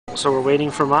So we're waiting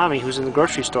for Mommy, who's in the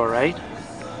grocery store, right?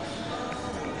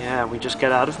 Yeah, we just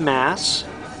got out of Mass,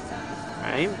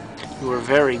 right? We were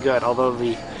very good, although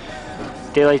the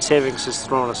daylight savings has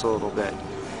thrown us a little bit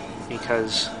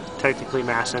because technically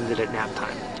Mass ended at nap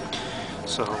time.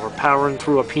 So we're powering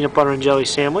through a peanut butter and jelly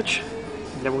sandwich,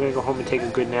 and then we're going to go home and take a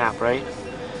good nap, right?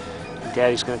 And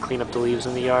Daddy's going to clean up the leaves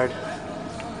in the yard.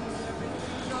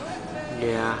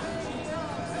 Yeah.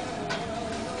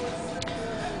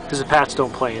 Because the Pats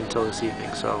don't play until this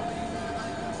evening, so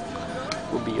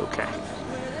we'll be okay.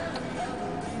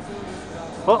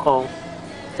 Uh-oh.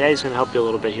 Daddy's going to help you a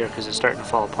little bit here because it's starting to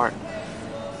fall apart.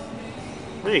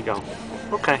 There you go.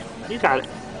 Okay, you got it.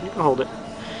 You can hold it.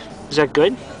 Is that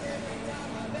good?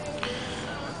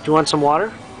 Do you want some water?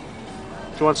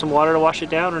 Do you want some water to wash it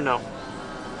down or no?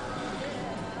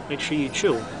 Make sure you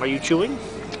chew. Are you chewing?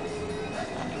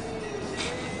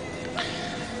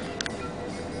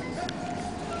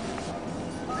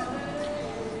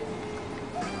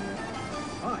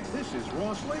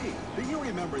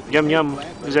 Yum yum.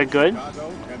 Is that good?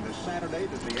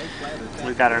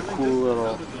 We got our cool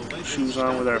little shoes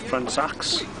on with our front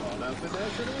socks.